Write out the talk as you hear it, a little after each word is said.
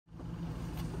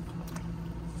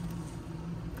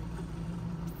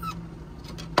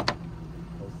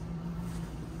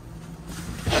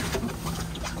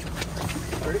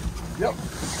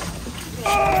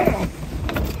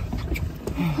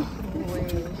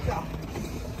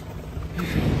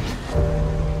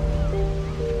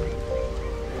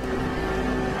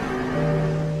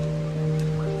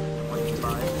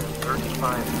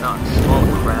Knots. Small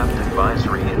craft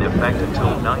advisory in effect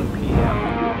until 9 p.m.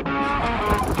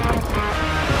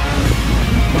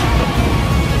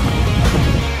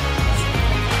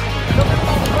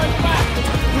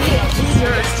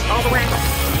 All the way.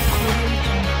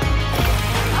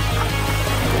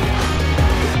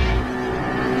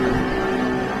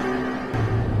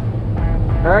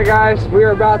 All right, guys, we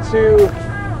are about to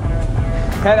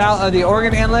head out of the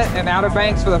Oregon Inlet and Outer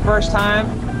Banks for the first time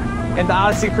in the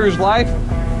Odyssey cruise life.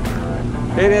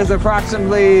 It is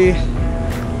approximately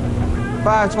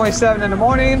 5:27 in the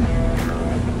morning,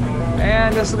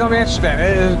 and this is gonna be interesting.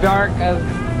 It is dark as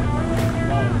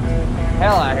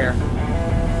hell out here.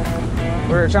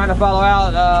 We're trying to follow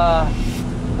out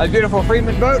a beautiful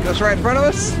Freedman boat that's right in front of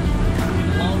us,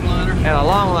 and a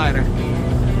long liner.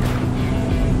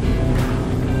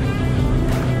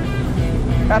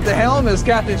 At the helm is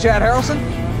Captain Chad Harrelson.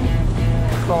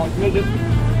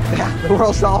 Yeah, the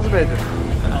world's tallest midget.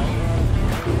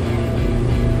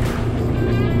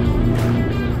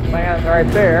 Land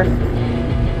right there.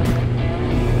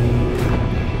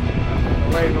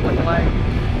 Wait for the lane.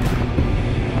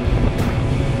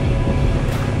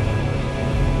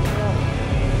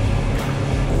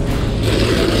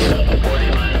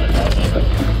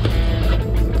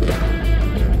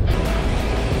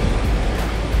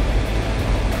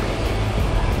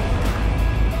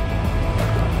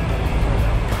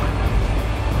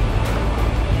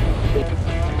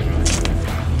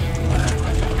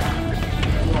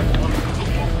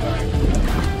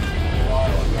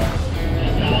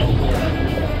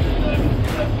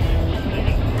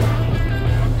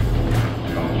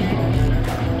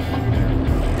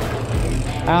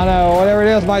 I don't know, whatever it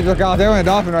is might look out there. A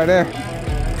dolphin right there.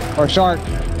 Or a shark.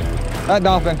 That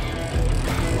dolphin.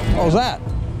 What was that?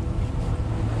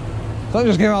 Something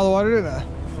just came out of the water, didn't it?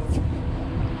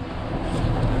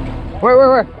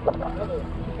 Where?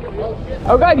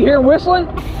 Oh God, you hear him whistling?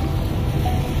 Oh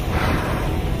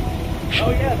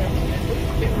yeah,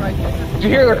 there's right there. Did you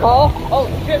hear their call? Oh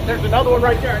shit, there's another one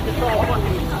right there. I just saw one.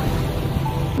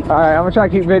 Alright, I'm gonna try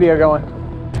to keep video going.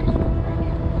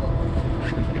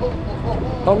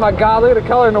 Oh my God, look at the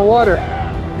color in the water.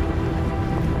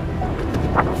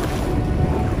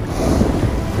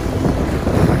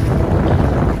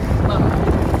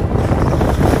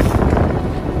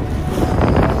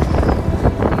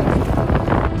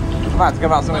 I'm about to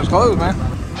come out some of his clothes, man.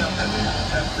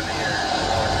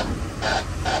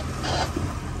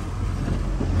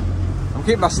 I'm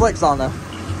keeping my slicks on though.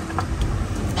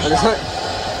 We just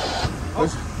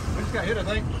got hit, I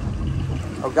think.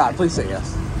 Oh God, please say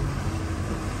yes.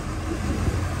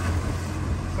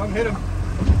 Come hit him.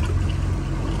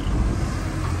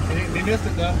 He missed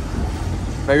it though.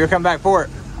 Maybe you'll come back for it.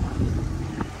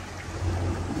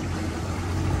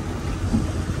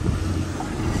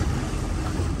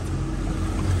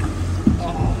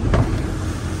 Oh.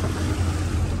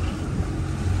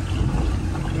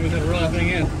 We gotta reel that thing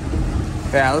in.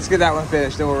 Yeah, let's get that one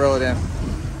finished, then we'll reel it in.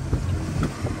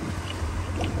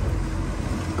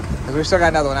 Because we still got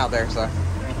another one out there, so.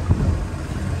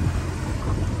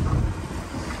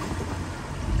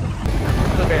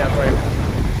 Okay, that's right.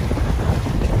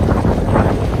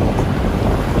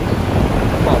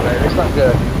 Come on, baby, it's not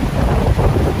good.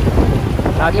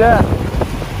 Not yet.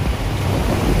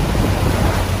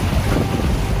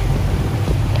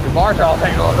 Your bar towel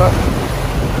taking a little bit.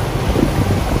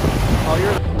 Oh,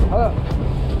 you're. Hold up.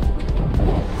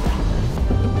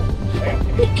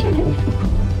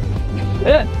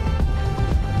 Hit.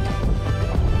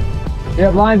 You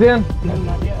have lines in? No,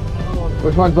 not yet.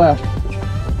 Which one's left?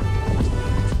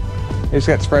 He's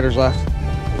got spreaders left.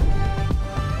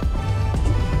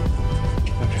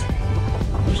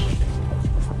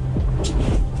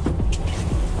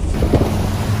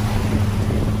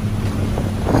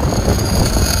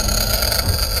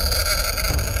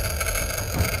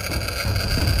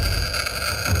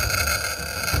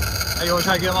 Hey, you want to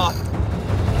try to get him off?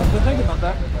 I've been thinking about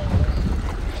that.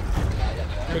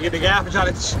 Can we get the gaff and try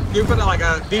to scoop it like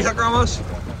a D-hooker almost?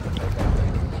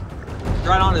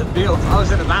 Right on his bill. I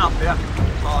was in the mouth, yeah.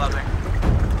 Saw that thing.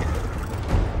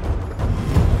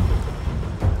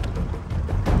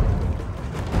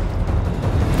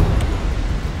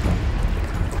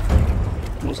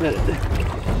 Almost had it there.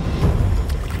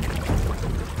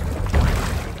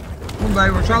 Come on,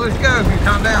 baby, we're trying to let you go if you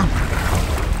calm down.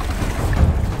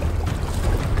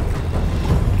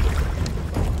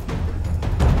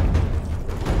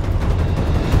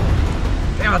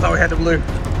 Damn, I thought we had the blue.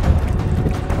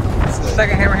 It's the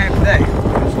second hammerhead today.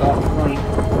 off and running.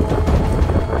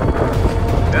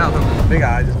 Yeah, the big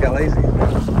eye just got lazy.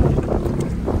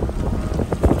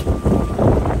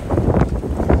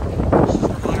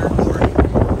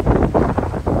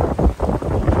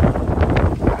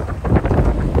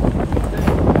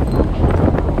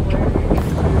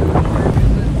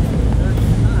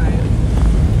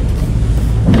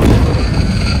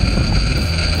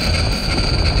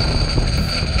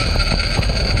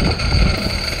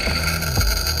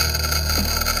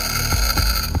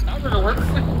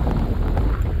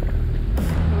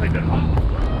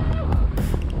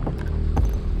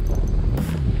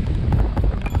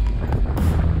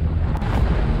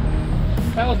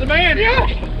 That was the man, yeah!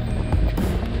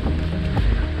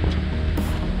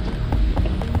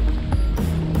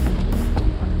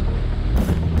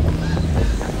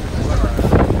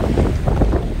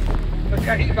 Look,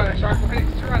 got eaten by the shark.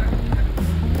 He's running.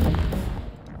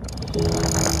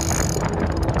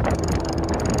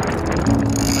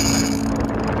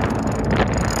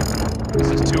 This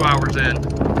is 2 hours in.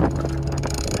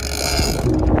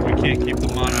 We can't keep the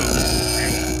mono.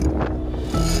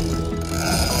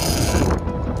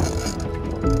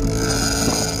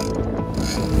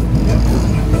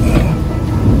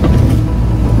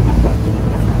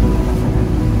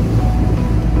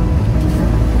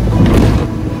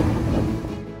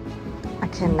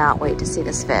 Cannot wait to see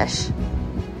this fish.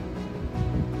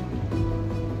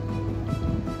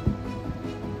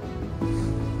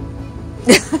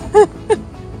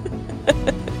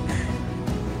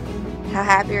 How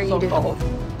happy are you to cold.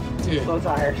 Dude, so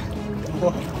tired?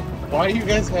 why do you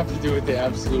guys have to do it the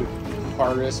absolute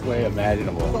hardest way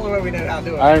imaginable? That's the only way we know how to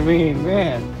do it. I mean,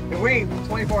 man. If we ain't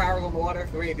 24 hours on the water,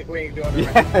 we ain't doing it.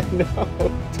 Yeah, no.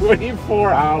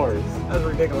 24 hours. That's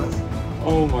ridiculous.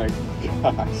 Oh my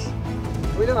gosh.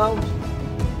 We don't know.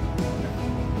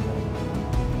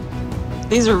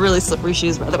 These are really slippery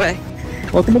shoes, by the way.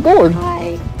 Welcome aboard.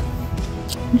 Hi.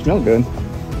 You smell good.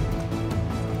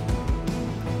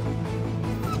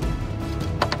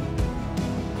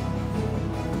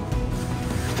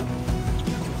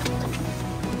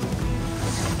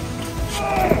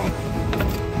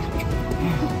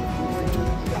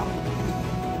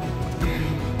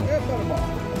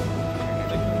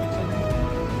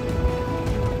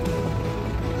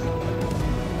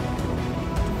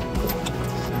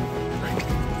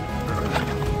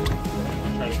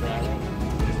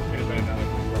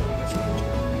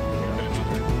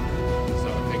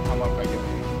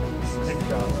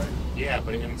 Yeah,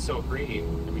 but it's so green.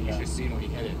 I mean, you should see when he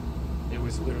hit it. It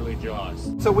was literally jaws.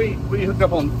 So we hooked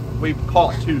up on, we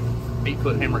caught 2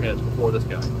 8-foot hammerheads before this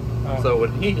guy. So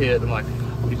when he hit, I'm like,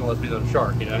 he's gonna let me know the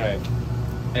shark, you know? Right.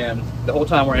 And the whole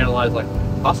time we're analyzing, like,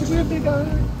 possibly a big guy.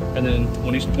 And then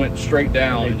when he went straight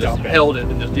down and just held it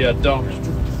and just, yeah, dumped,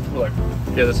 we're like,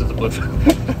 yeah, this is a bluefin.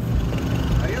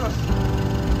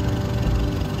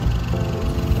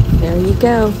 There you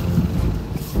go.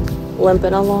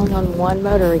 Limping along on one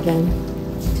motor again.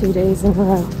 2 days in a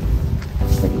row.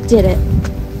 But he did it.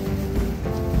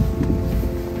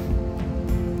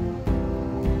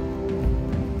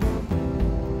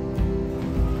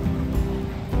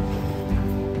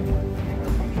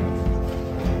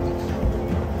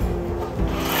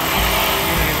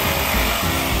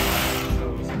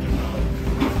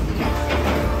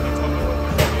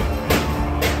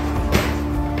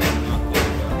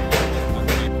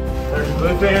 There's a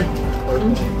bluefin.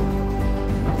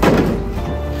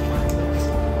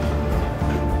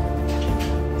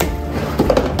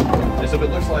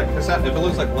 So if it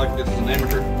looks like it's an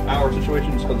amateur hour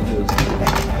situation, it's because it is.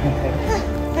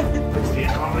 It's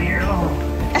getting all year long.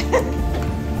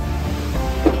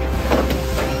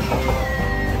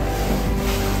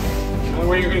 The only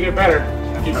way you're gonna get better.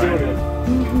 Keep doing it.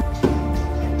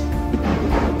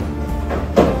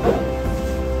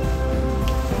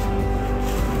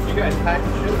 You guys pack the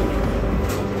shit?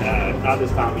 Not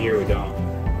this time of year, we don't.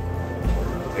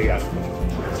 We got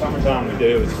summertime we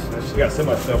do. We got so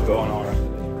much stuff going on.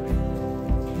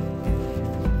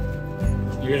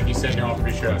 You're gonna be sitting here all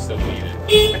pretty sure I still need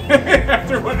it.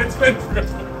 After what it's been through.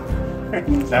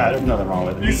 Nah, there's nothing wrong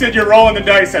with it. You said you're rolling the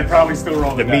dice, I'd probably still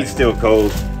roll the The dice. meat's still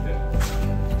cold.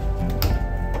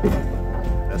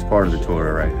 That's part of the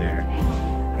tour right there.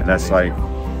 And that's like,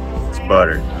 it's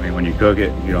butter. I mean, when you cook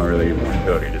it, you don't really even want to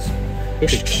cook it. Just,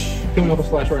 Can we help us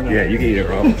flash right now? yeah, you can eat it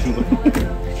raw. You can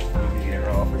eat it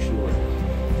raw for sure.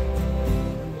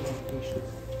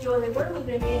 Julie, what have we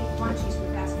been eating munchies for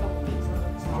the past couple of weeks?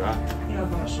 Right.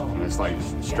 It's like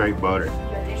straight butter.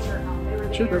 Yeah, they sure know. They were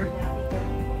there, Sugar. and now they're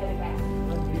headed back.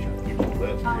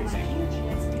 That's It's crazy. huge,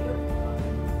 and it's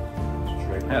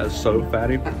beautiful. That is so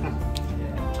fatty.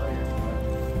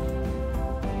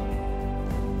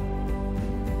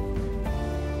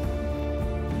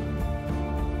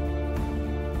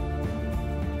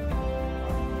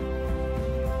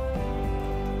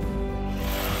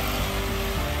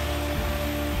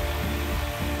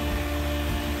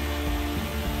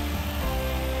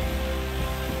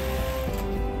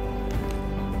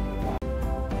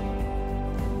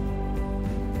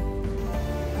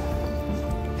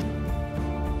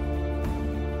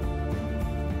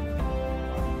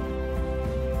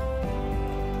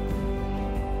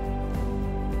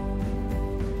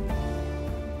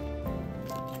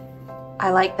 I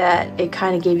like that it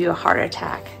kind of gave you a heart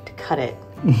attack to cut it.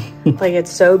 Like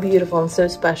it's so beautiful and so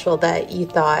special that you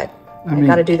thought, I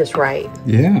got to do this right.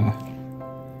 Yeah.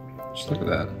 Just look at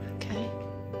that. Okay.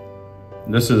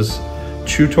 This is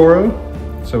Chutoro,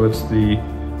 so it's the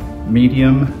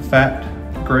medium fat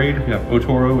grade. We have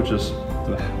Otoro, which is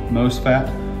the most fat.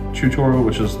 Chutoro,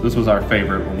 which is, this was our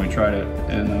favorite when we tried it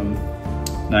in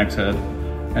Nag's Head.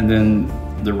 And then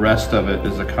the rest of it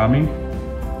is Akami,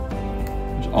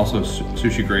 which also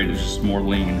sushi grade, is just more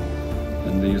lean.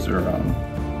 And these are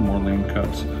more lean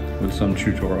cuts with some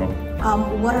Chutoro.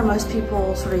 What are most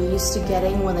people sort of used to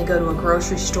getting when they go to a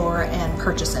grocery store and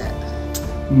purchase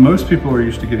it? Most people are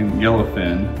used to getting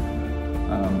yellowfin,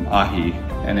 ahi,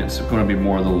 and it's going to be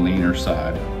more the leaner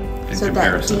side in so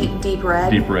comparison. That deep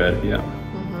red? Deep red, yeah.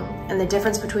 And the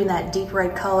difference between that deep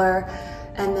red color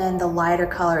and then the lighter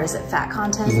color, is it fat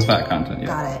content? It's the fat content, yeah.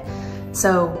 Got it.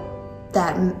 So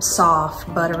that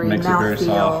soft, buttery mouthfeel. Makes it very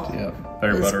soft, yeah.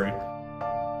 Very buttery.